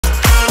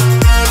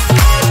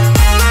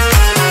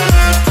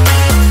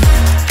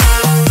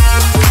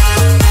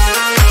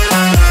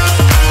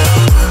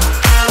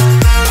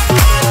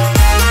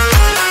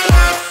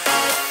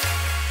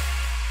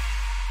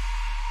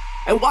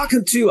Well,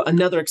 welcome to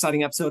another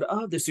exciting episode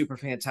of the Super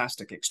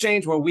Fantastic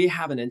Exchange, where we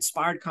have an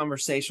inspired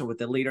conversation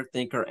with a leader,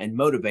 thinker, and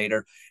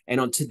motivator. And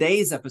on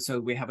today's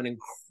episode, we have an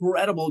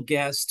incredible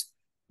guest,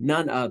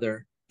 none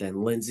other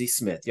than Lindsay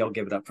Smith. Y'all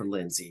give it up for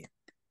Lindsay.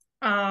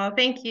 Oh,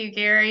 thank you,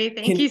 Gary.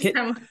 Thank Can you can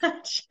so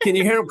much. can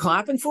you hear him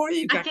clapping for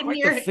you? You've I got can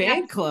quite the hear it. fan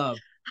Yes. club.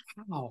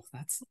 Wow,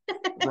 that's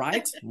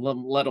right.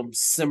 Let them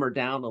simmer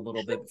down a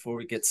little bit before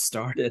we get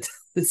started.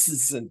 This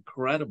is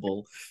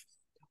incredible.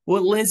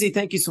 Well, Lindsay,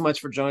 thank you so much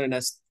for joining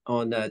us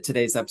on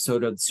today's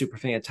episode of the Super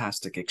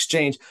Fantastic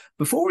Exchange.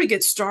 Before we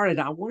get started,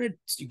 I wanted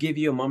to give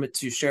you a moment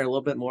to share a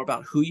little bit more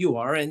about who you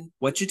are and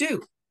what you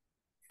do.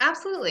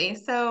 Absolutely.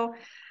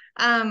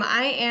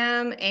 I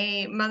am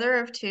a mother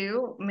of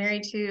two,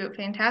 married to a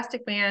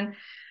fantastic man.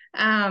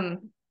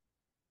 Um,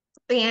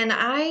 and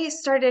I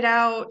started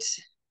out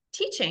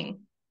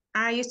teaching.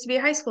 I used to be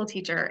a high school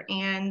teacher,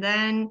 and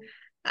then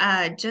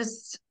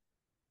just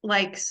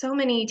like so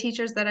many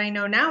teachers that I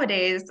know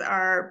nowadays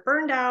are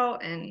burned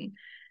out and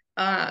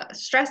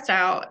stressed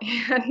out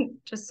and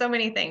just so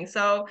many things.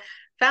 So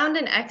found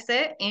an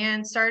exit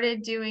and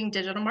started doing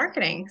digital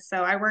marketing.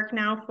 So I work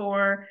now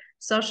for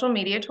Social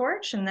Media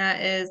Torch, and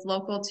that is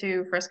local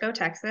to Frisco,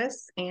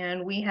 Texas.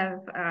 And we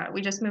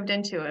just moved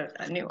into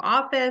a new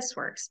office.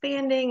 We're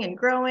expanding and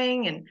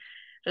growing, and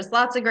just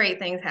lots of great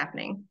things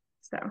happening.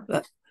 So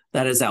That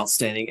that is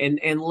outstanding.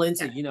 And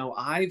Lindsay, yeah.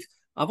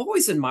 I've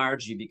always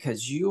admired you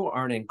because you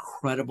are an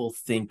incredible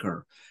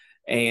thinker.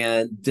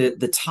 And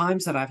the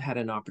times that I've had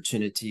an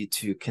opportunity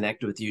to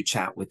connect with you,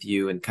 chat with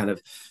you, and kind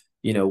of,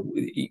 you know,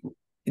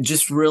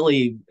 just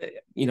really,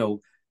 you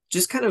know,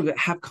 just kind of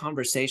have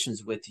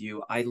conversations with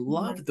you. I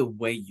love Mhm. the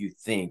way you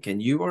think,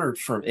 and you are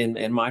from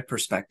in my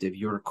perspective,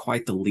 you're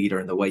quite the leader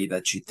in the way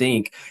that you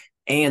think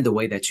and the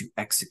way that you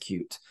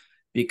execute.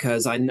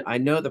 Because I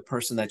know the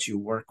person that you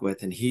work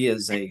with, and he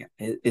is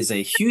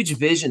a huge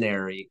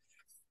visionary.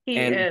 He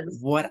And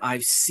is. what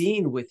I've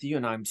seen with you,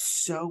 and I'm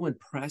so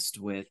impressed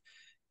with,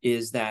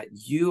 is that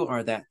you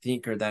are that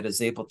thinker that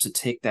is able to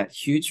take that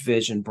huge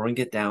vision, bring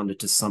it down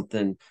into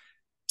something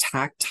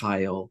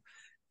tactile,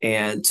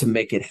 and to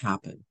make it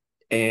happen.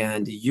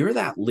 And you're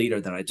that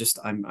leader that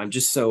I'm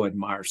just so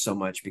admire so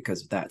much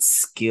because of that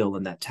skill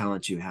and that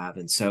talent you have.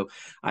 And so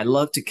I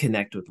love to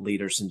connect with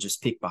leaders and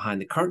just peek behind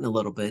the curtain a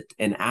little bit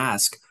and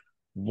ask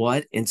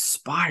what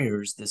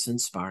inspires this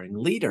inspiring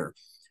leader.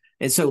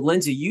 And so,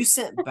 Lindsay, you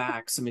sent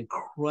back some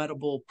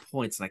incredible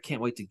points, and I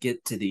can't wait to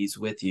get to these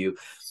with you.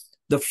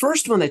 The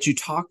first one that you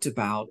talked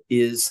about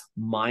is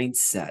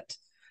mindset.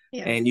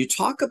 And Yes. you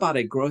talk about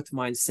a growth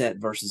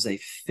mindset versus a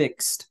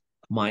fixed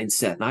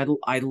mindset. And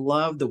I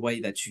love the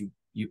way that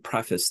you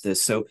preface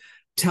this. So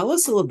tell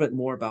us a little bit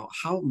more about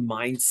how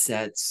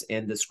mindsets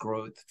and this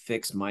growth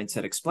fixed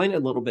mindset, explain it a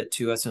little bit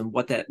to us and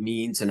what that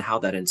means and how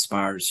that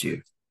inspires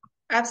you.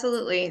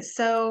 Absolutely.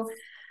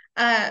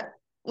 Uh,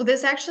 well,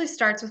 this actually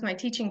starts with my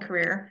teaching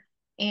career.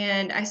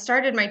 And I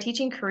started my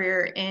teaching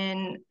career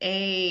in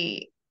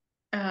a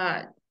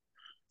uh,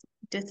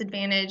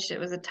 disadvantaged, it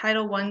was a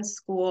Title I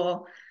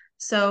school.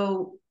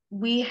 So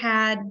we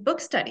had book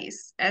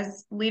studies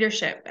as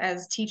leadership,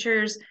 as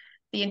teachers.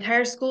 The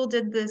entire school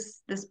did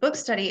this book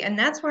study. And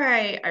that's where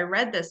I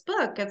read this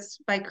book. It's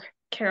by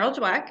Carol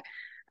Dweck.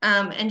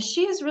 And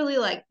she is really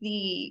like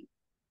the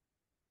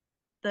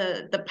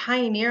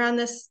pioneer on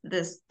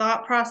this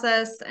thought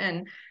process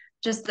and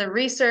just the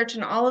research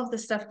and all of the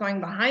stuff going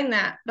behind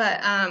that.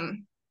 But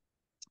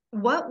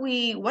what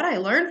I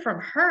learned from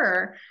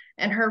her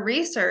and her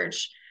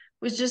research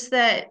was just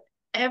that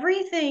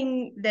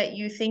everything that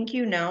you think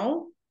you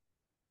know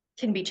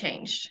can be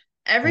changed. Mm.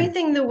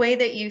 Everything the way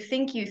that you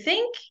think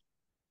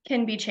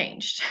can be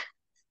changed.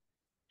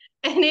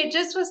 And it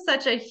just was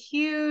such a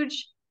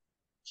huge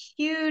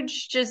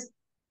just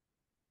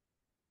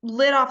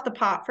lit off the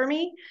pot for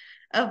me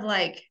of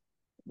like,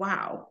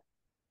 wow.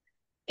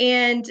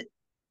 And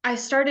I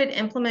started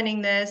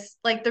implementing this.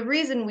 Like the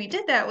reason we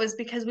did that was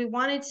because we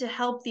wanted to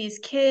help these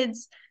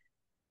kids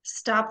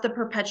stop the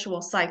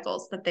perpetual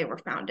cycles that they were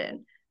found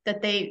in,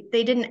 that they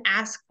didn't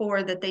ask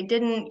for, that they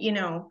didn't,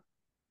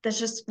 that's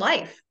just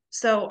life.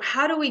 So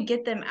how do we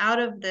get them out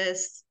of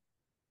this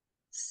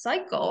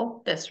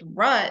cycle, this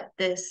rut,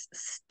 this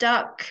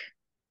stuck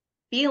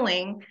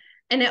feeling?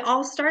 And it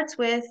all starts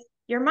with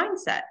your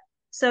mindset.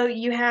 So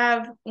you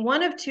have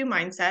one of two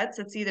mindsets.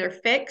 It's either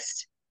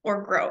fixed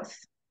or growth.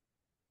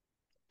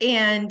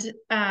 And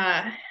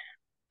a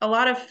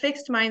lot of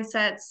fixed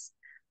mindsets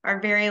are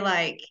very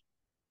like,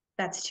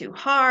 that's too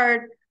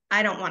hard.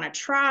 I don't want to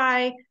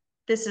try.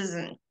 This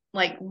isn't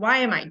like, why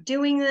am I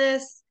doing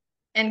this?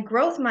 And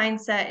growth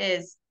mindset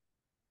is,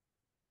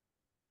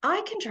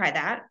 I can try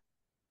that.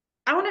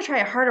 I want to try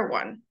a harder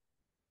one.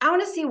 I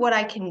want to see what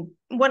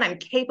I'm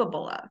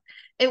capable of.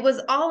 It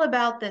was all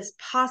about this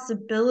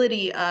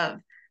possibility of,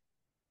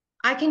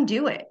 I can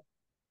do it.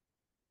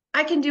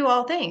 I can do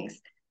all things.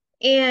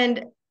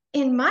 And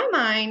in my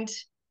mind,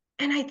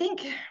 and I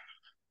think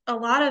a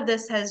lot of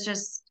this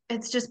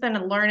it's just been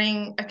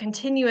a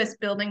continuous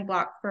building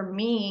block for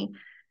me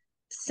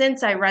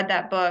since I read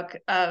that book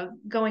of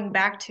going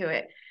back to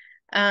it.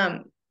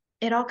 Um,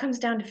 it all comes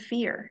down to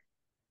fear.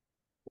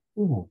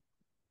 Ooh.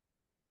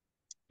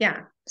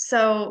 Yeah.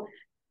 So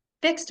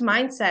fixed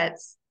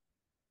mindsets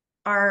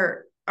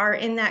are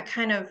in that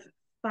kind of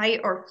fight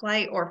or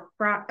flight or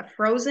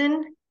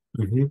frozen.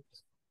 Mm-hmm.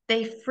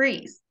 They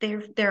freeze.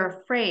 They're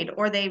afraid,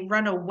 or they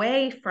run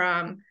away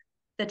from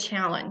the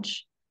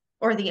challenge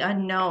or the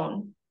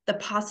unknown, the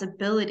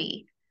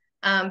possibility,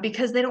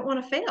 because they don't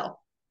want to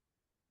fail.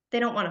 They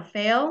don't want to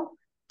fail.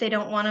 They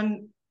don't want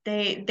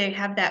to. They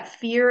have that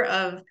fear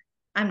of,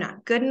 I'm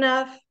not good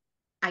enough.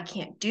 I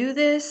can't do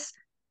this.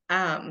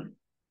 Um,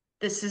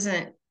 this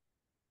isn't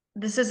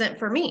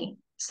for me.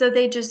 So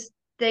they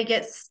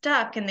get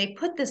stuck, and they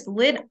put this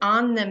lid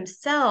on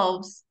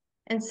themselves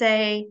and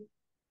say,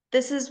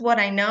 this is what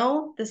I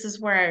know. This is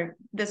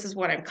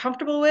what I'm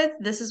comfortable with.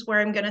 This is where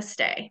I'm going to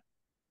stay.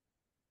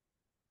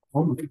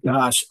 Oh my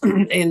gosh.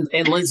 And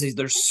Lindsay,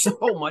 there's so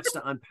much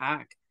to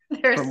unpack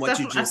There's from what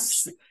so you much.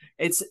 just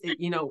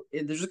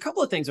there's a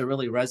couple of things that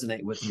really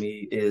resonate with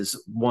me.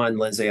 Is one,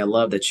 Lindsay, I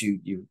love that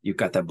you've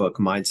got that book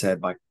Mindset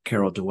by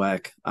Carol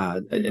Dweck,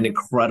 an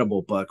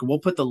incredible book. We'll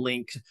put the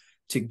link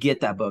to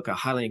get that book. I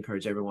highly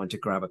encourage everyone to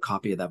grab a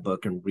copy of that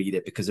book and read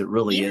it, because it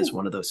really is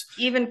one of those.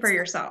 Even for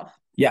yourself.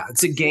 Yeah,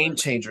 it's a game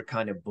Absolutely. changer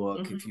kind of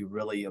book if you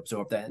really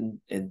absorb that.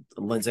 And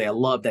Lindsay, I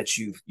love that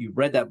you've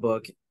read that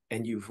book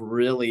and you've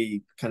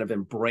really kind of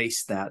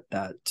embraced that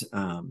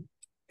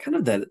kind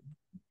of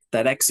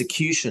that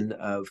execution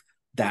of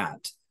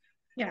that.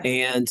 Yes.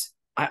 And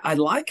I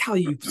like how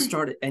you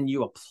started and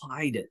you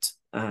applied it,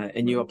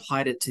 and you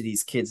applied it to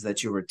these kids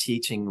that you were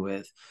teaching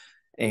with,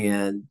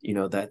 and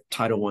that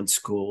Title I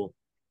school.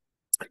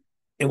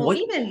 And Well, what?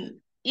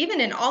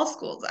 even in all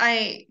schools,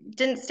 I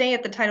didn't stay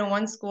at the Title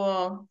I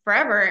school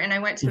forever, and I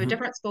went to a Mhm.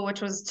 different school,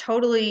 which was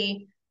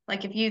totally,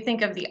 like, if you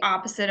think of the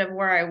opposite of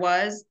where I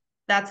was,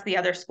 that's the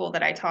other school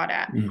that I taught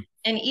at. Mm.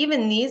 And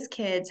even these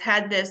kids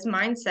had this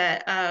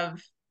mindset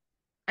of,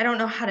 I don't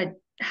know how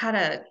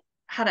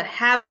to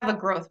have a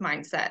growth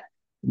mindset.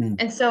 Mm.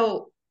 And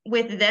so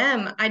with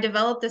them, I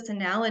developed this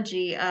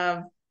analogy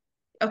of,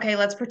 okay,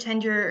 let's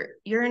pretend you're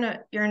in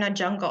a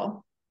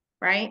jungle,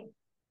 right?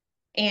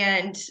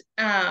 And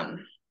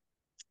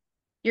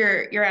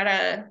you're at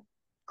a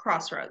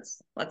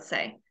crossroads, let's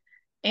say.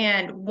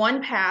 And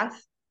one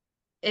path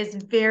is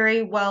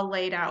very well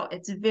laid out.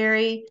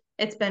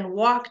 It's been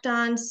walked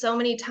on so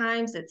many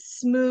times. It's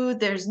smooth.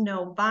 There's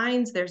no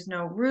vines, there's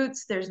no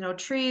roots, there's no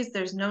trees,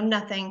 there's no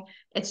nothing.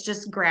 It's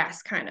just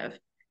grass kind of.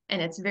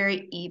 And it's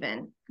very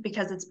even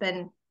because it's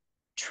been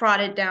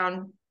trotted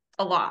down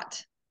a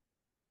lot.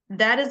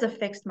 That is a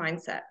fixed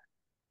mindset.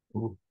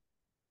 Ooh.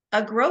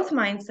 A growth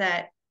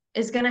mindset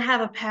is going to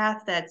have a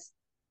path that's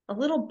a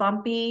little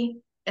bumpy.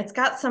 It's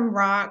got some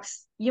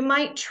rocks. You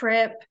might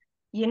trip.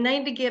 You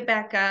need to get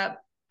back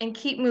up and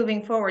keep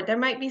moving forward. There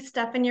might be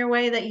stuff in your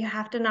way that you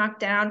have to knock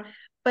down,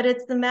 but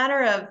it's the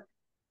matter of,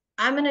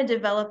 I'm going to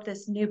develop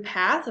this new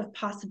path of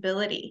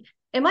possibility.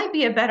 It might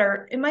be a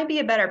better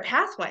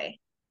pathway.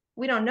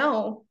 We don't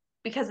know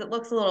because it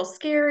looks a little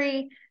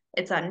scary.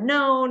 It's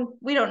unknown.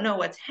 We don't know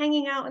what's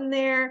hanging out in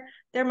there.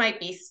 There might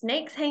be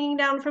snakes hanging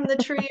down from the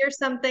tree or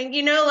something.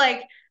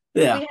 Like,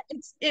 Yeah.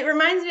 it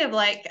reminds me of,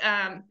 like,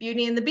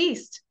 Beauty and the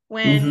Beast,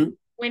 Mm-hmm.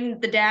 when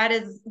the dad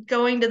is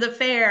going to the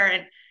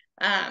fair,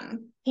 and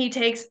he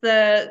takes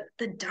the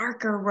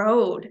darker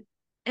road,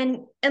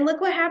 and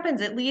look what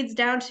happens. It leads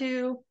down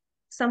to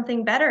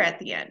something better at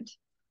the end.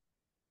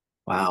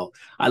 Wow.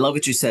 I love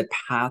what you said,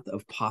 path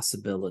of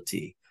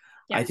possibility.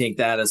 I Yes. think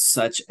that is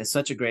such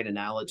a great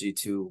analogy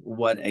to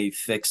what a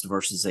fixed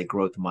versus a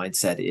growth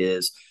mindset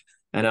is.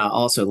 And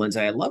also, Lindsay,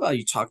 I love how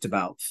you talked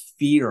about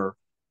fear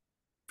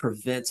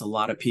prevents a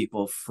lot of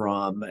people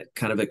from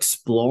kind of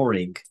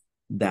exploring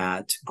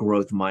that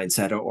growth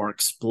mindset, or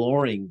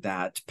exploring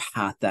that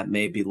path that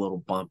may be a little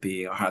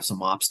bumpy or have some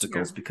Yeah.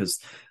 obstacles, because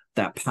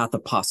that path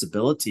of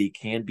possibility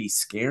can be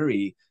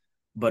scary.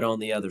 But on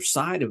the other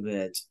side of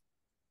it,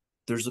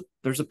 there's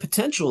a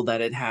potential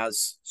that it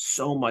has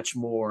so much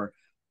more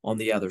on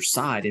the other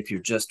side if you're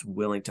just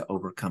willing to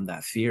overcome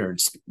that fear and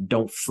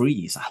don't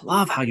freeze. I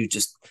love how you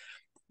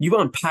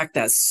unpack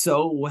that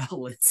so well,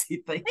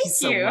 Lindsay. Thank you Thank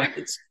so you. much.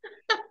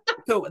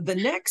 So the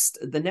next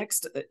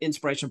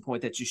inspiration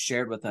point that you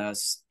shared with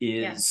us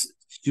Yes. is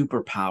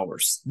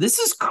superpowers. This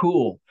is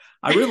cool.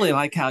 I really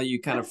like how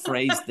you kind of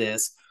phrased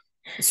this.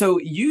 So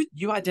you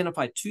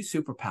identified two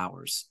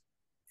superpowers.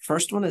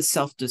 First one is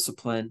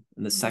self-discipline,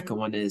 and the second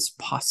one is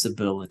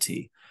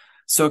possibility.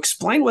 So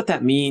explain what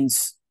that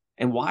means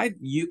and why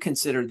you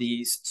consider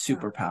these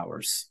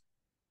superpowers.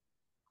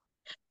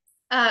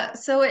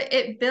 So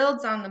it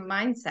builds on the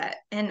mindset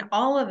and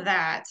all of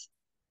that,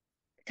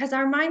 because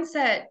our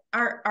mindset,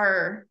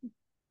 our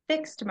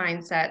fixed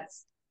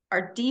mindsets,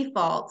 our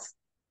defaults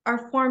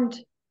are formed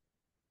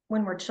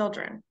when we're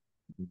children.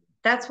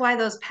 That's why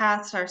those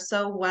paths are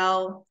so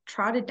well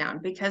trotted down,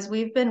 because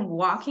we've been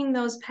walking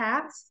those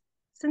paths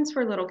since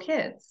we're little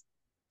kids.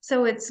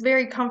 So it's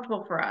very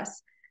comfortable for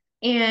us.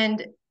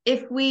 And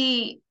if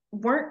we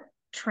weren't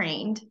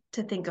trained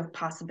to think of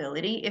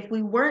possibility, if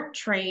we weren't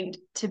trained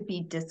to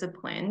be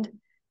disciplined,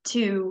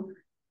 to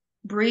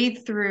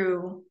breathe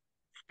through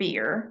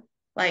fear.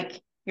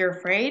 Like, you're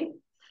afraid?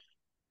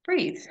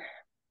 Breathe.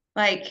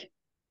 Like,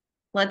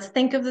 let's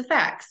think of the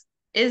facts.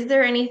 Is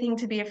there anything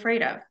to be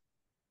afraid of?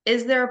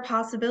 Is there a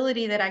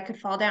possibility that I could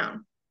fall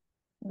down?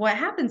 What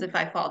happens if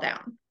I fall down?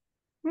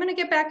 I'm going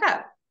to get back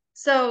up.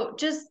 So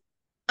just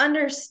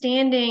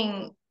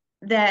understanding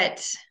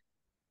that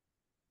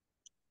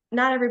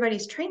not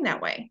everybody's trained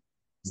that way.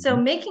 So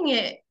making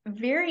it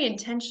very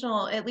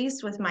intentional, at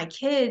least with my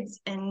kids,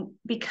 and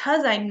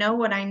because I know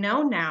what I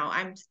know now,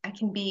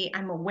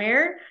 I'm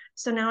aware,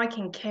 so now I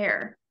can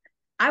care.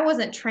 I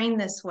wasn't trained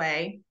this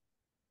way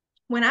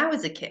when I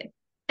was a kid.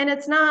 And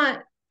it's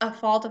not a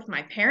fault of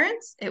my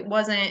parents. It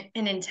wasn't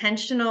an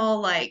intentional,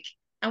 like,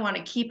 I want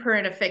to keep her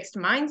in a fixed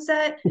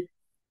mindset.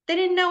 They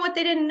didn't know what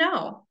they didn't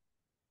know.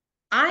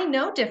 I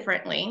know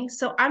differently,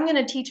 so I'm going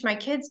to teach my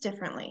kids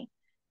differently.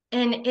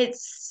 And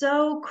it's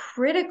so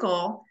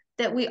critical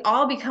that we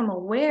all become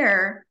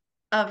aware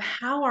of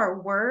how our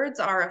words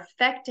are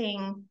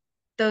affecting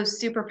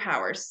those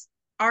superpowers.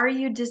 Are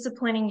you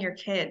disciplining your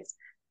kids?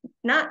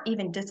 Not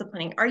even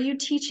disciplining. Are you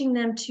teaching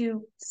them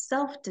to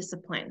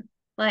self-discipline?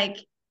 Like,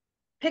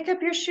 pick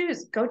up your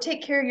shoes, go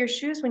take care of your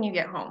shoes when you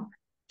get home.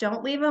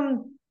 Don't leave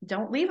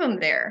them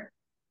there.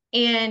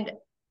 And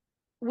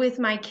with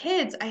my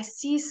kids, I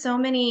see so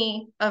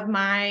many of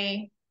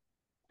my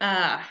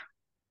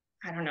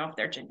I don't know if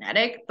they're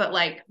genetic, but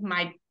like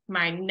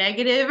my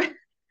negative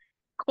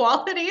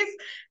qualities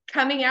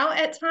coming out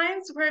at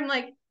times where I'm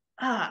like,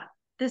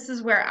 this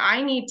is where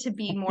I need to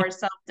be more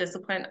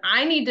self-disciplined.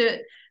 I need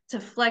to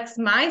flex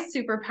my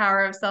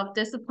superpower of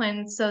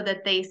self-discipline so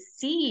that they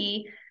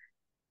see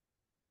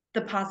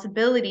the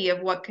possibility of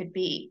what could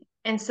be.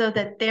 And so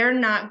that they're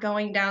not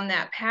going down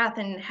that path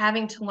and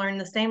having to learn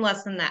the same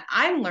lesson that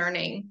I'm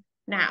learning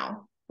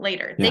now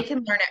later. Yeah. They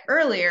can learn it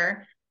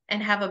earlier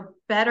and have a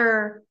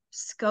better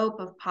scope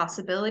of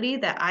possibility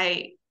that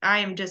I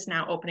am just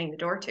now opening the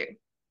door to.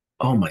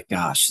 Oh my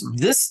gosh.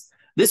 This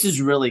is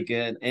really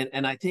good.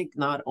 And I think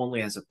not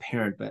only as a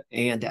parent, but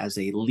and as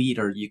a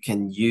leader, you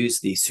can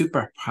use these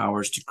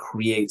superpowers to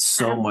create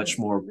so much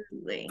more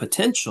Absolutely.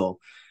 potential.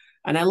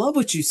 And I love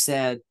what you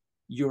said,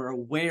 you're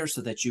aware so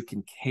that you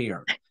can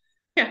care.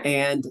 Yeah.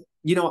 And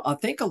you know, I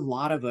think a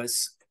lot of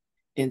us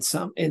in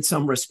some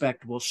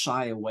respect will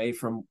shy away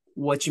from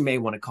what you may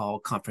want to call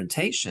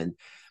confrontation.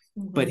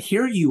 But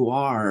here you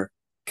are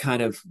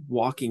kind of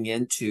walking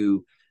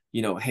into,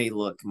 you know, hey,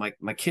 look,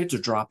 my kids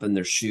are dropping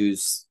their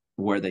shoes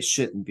where they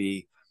shouldn't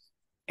be.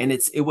 And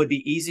it would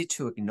be easy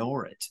to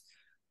ignore it.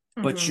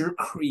 But you're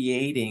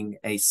creating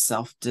a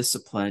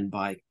self-discipline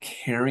by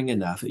caring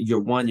enough.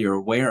 You're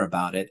aware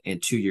about it,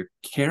 and two, you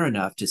care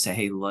enough to say,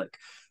 hey, look,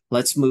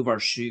 let's move our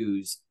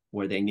shoes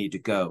where they need to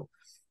go.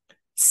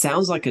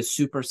 Sounds like a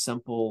super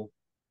simple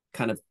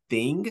kind of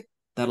thing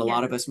that a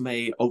lot of us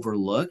may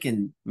overlook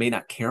and may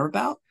not care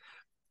about.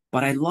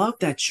 But I love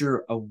that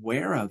you're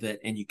aware of it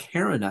and you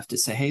care enough to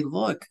say, hey,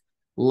 look,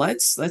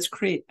 let's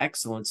create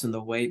excellence in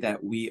the way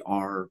that we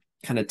are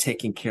kind of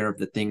taking care of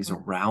the things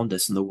around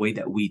us and the way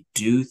that we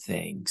do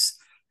things.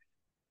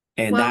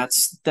 And Well,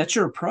 that's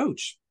your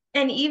approach.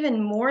 and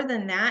even more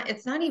than that,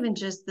 it's not even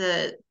just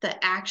the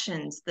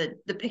actions, the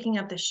picking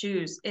up the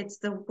shoes, it's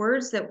the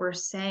words that we're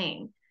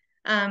saying.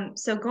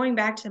 So going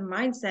back to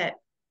mindset,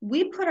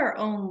 we put our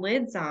own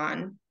lids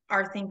on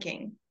our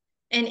thinking.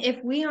 And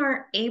if we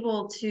aren't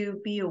able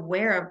to be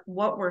aware of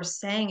what we're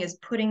saying is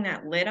putting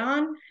that lid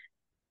on,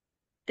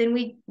 then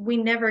we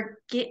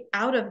never get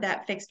out of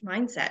that fixed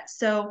mindset.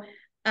 So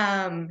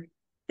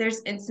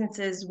there's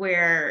instances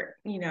where,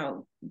 you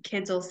know,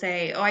 kids will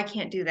say, oh, I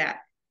can't do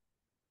that.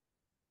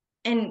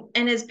 And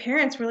as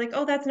parents, we're like,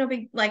 oh, that's no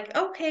big, like,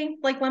 okay,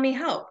 like, let me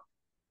help.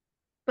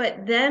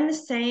 But them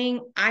saying,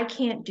 I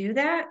can't do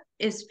that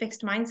is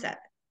fixed mindset.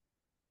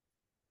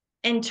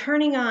 And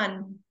turning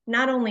on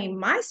not only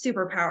my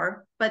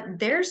superpower, but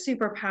their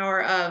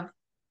superpower of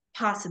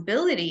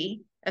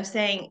possibility of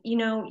saying, you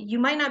know, you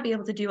might not be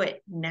able to do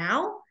it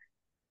now,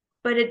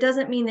 but it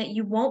doesn't mean that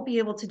you won't be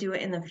able to do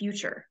it in the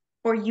future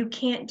or you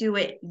can't do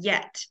it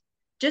yet.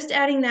 Just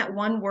adding that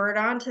one word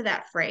onto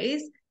that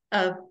phrase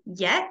of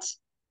yet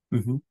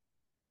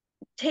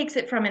takes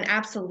it from an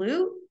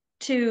absolute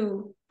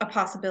to a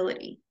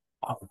possibility.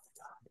 Oh,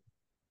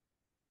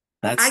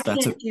 I that's a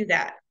can't do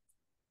that.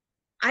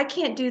 I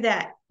can't do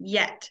that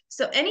yet.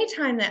 So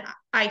anytime that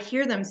I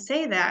hear them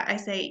say that, I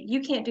say, you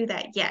can't do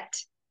that yet.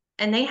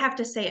 And they have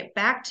to say it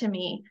back to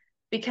me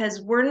because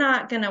we're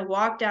not going to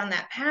walk down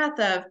that path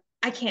of,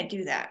 I can't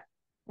do that.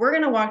 We're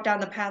going to walk down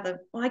the path of,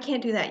 well, I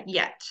can't do that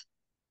yet.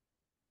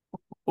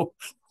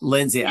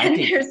 Lindsay, I And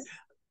think there's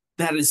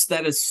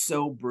that is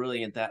so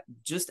brilliant that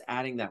just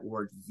adding that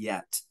word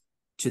yet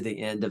to the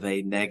end of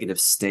a negative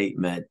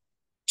statement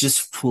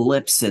just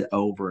flips it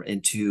over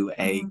into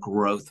a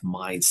growth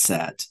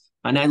mindset.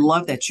 And I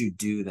love that you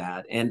do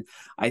that. And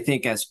I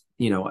think as,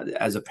 you know,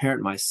 as a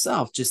parent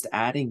myself, just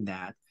adding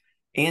that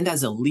and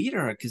as a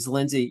leader, because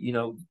Lindsay, you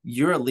know,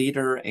 you're a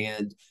leader.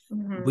 And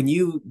when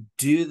you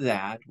do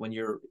that, when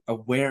you're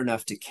aware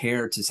enough to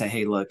care to say,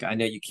 hey, look, I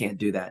know you can't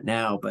do that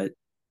now, but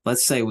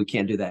Let's say we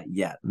can't do that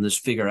yet, and let's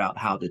figure out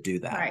how to do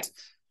that. Right.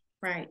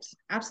 Right.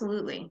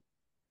 Absolutely.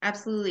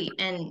 Absolutely.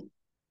 And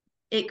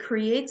it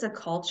creates a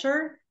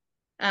culture.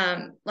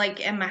 Like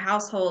in my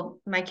household,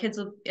 my kids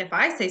will, if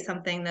I say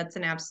something that's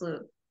an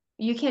absolute,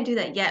 you can't do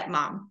that yet,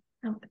 mom.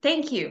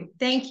 Thank you.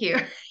 Thank you.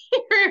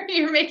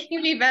 You're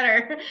making me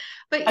better.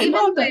 But I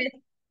love that.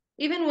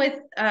 Even with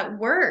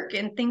work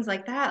and things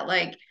like that,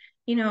 like,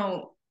 you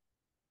know,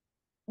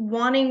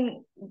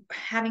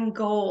 having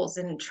goals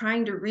and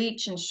trying to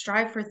reach and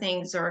strive for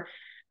things, or,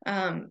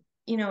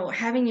 you know,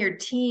 having your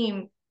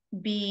team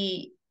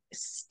be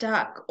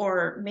stuck,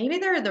 or maybe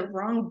they're the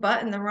wrong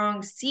butt in the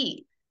wrong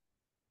seat.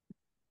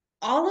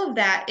 All of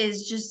that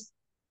is just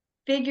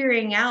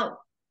figuring out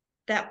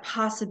that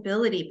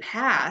possibility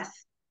path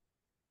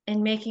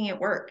and making it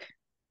work.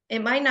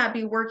 It might not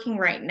be working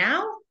right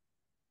now,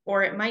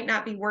 or it might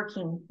not be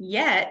working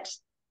yet,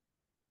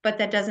 but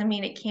that doesn't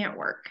mean it can't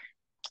work.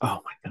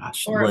 Oh my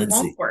gosh, Or it Lindsay.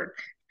 won't work.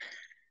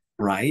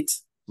 Right?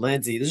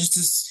 Lindsay, there's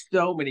just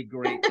so many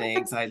great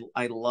things.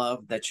 I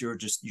love that you're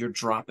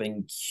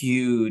dropping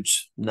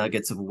huge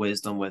nuggets of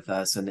wisdom with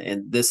us.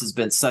 And this has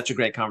been such a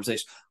great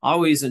conversation. I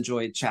always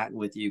enjoyed chatting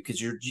with you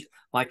because you're,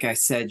 like I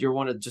said, you're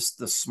one of just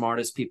the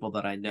smartest people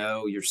that I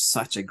know. You're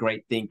such a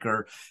great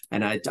thinker.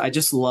 And I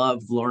just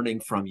love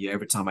learning from you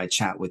every time I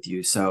chat with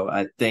you. So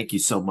I thank you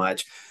so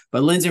much.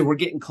 But Lindsay, we're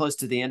getting close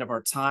to the end of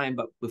our time.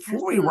 But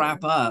before we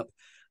wrap up,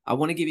 I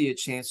want to give you a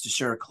chance to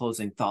share a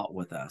closing thought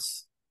with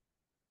us.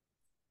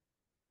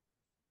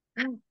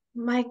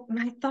 My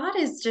thought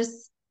is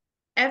just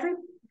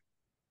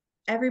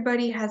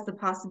everybody has the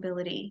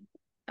possibility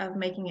of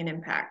making an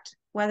impact,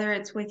 whether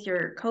it's with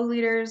your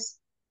co-leaders,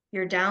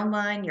 your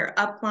downline, your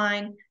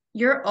upline.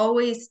 You're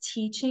always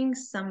teaching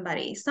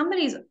somebody.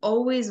 Somebody's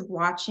always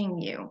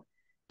watching you.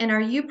 And are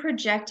you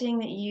projecting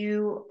that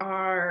you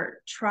are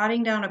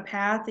trotting down a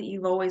path that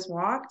you've always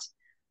walked,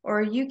 or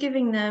are you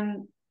giving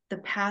them the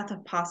path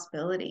of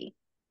possibility?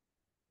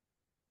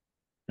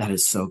 That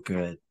is so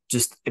good.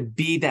 Just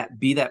be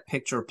that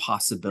picture of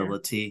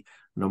possibility,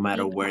 no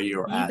matter where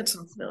you're Be at. the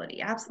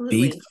possibility.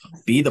 Absolutely.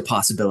 Be the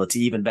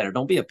possibility, even better.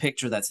 Don't be a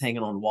picture that's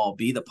hanging on the wall.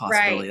 Be the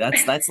possibility.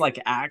 Right. That's like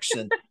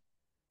action.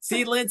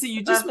 See, Lindsay,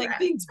 you just Love make that.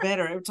 things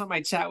better every time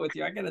I chat with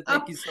you. I gotta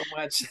thank you so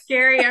much.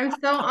 Gary, I'm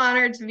so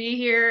honored to be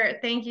here.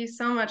 Thank you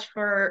so much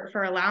for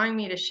allowing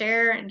me to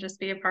share and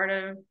just be a part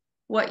of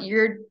what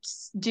you're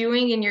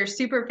doing in your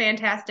super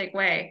fantastic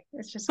way.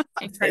 It's just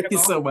Thank you incredible.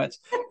 so much.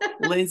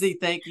 Lindsay,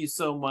 thank you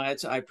so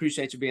much. I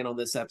appreciate you being on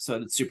this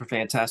episode of Super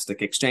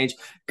Fantastic Exchange.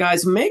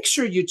 Guys, make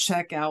sure you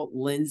check out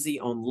Lindsay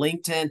on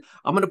LinkedIn.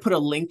 I'm going to put a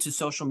link to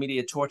Social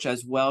Media Torch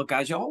as well.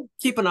 Guys, y'all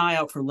keep an eye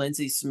out for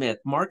Lindsay Smith.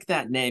 Mark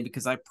that name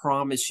because I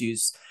promise you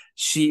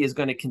she is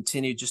going to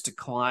continue just to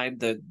climb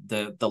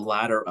the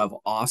ladder of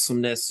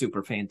awesomeness,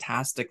 super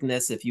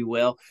fantasticness, if you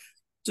will.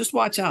 Just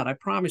watch out. I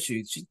promise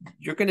you,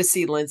 you're going to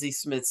see Lindsay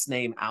Smith's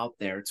name out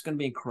there. It's going to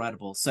be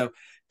incredible. So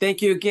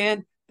thank you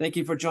again. Thank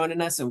you for joining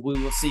us, and we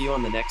will see you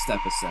on the next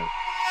episode.